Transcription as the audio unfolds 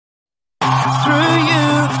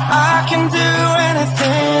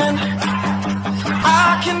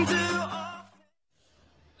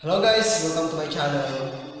guys, welcome to my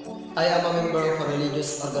channel. I am a member of a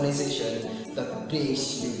religious organization that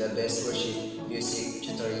brings you the best worship music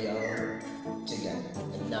tutorial together.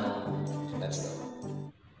 And now, let's go.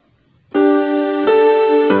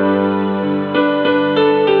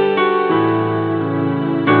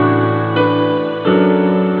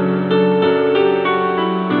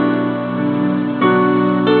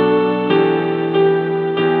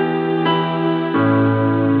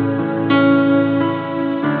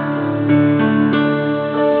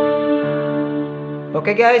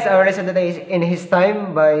 Okay guys, our lesson today is In His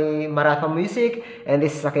Time by Maranatha Music, and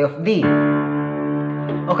this is a key of D.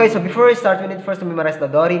 Okay, so before we start, we need first to memorize the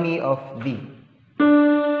Do, Re, Mi of D.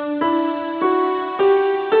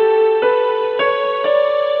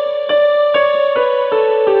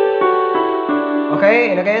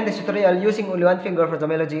 Okay, and again, this tutorial using only one finger for the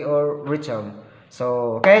melody or rhythm.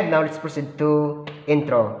 So, okay, now let's proceed to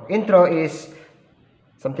intro. Intro is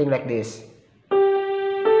something like this.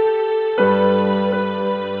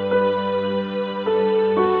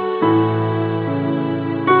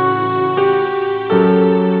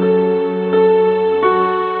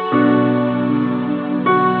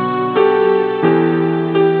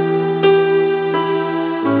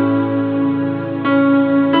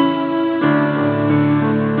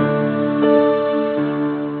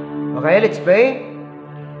 Okay, let's play.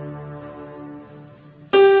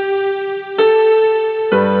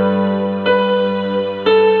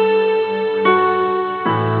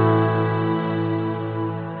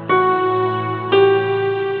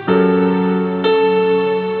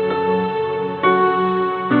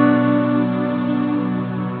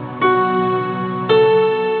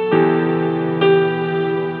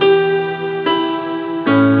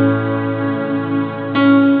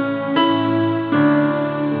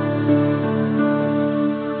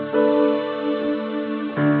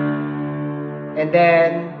 And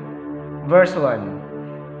then verse 1.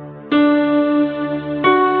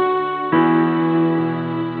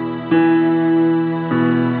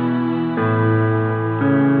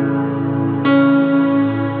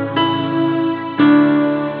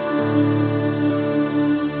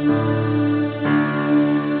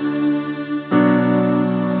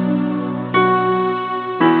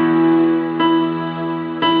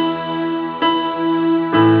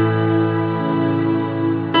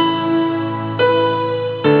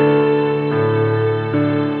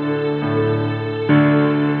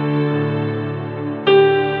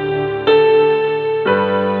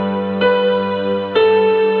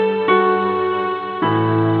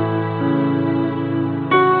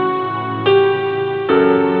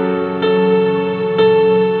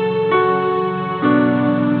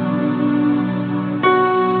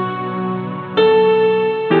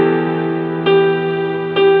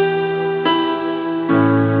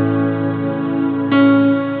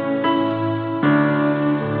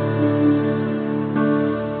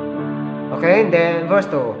 Okay, and then verse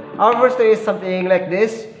 2. Our verse 2 is something like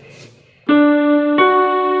this.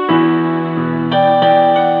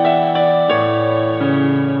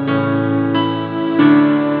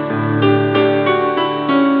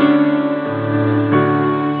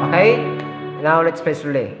 Okay, now let's play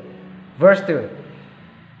slowly. Verse 2.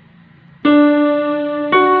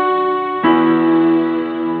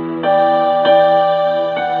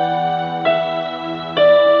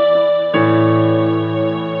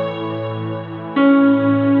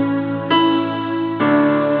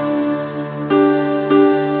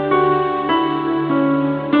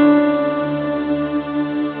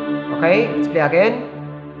 Okay, let's play again.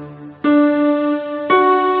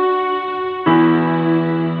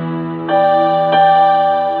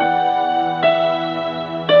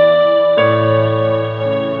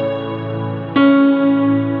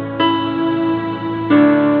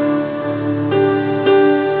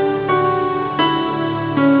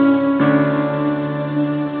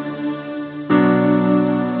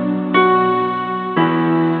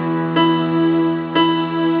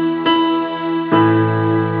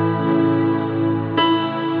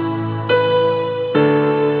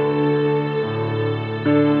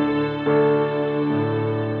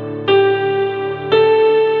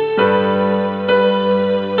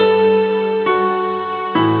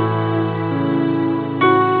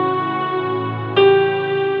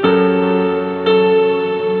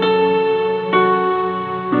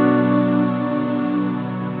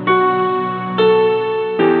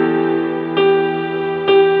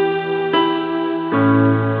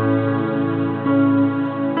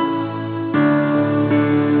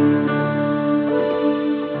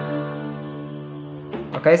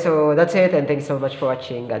 Okay, so that's it, and thanks so much for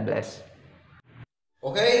watching. God bless.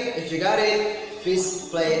 Okay, if you got it, please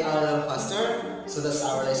play a little faster. So that's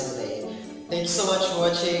our lesson today. Thank you so much for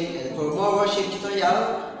watching, and for more worship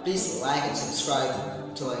tutorial, please like and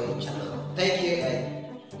subscribe to my channel. Thank you and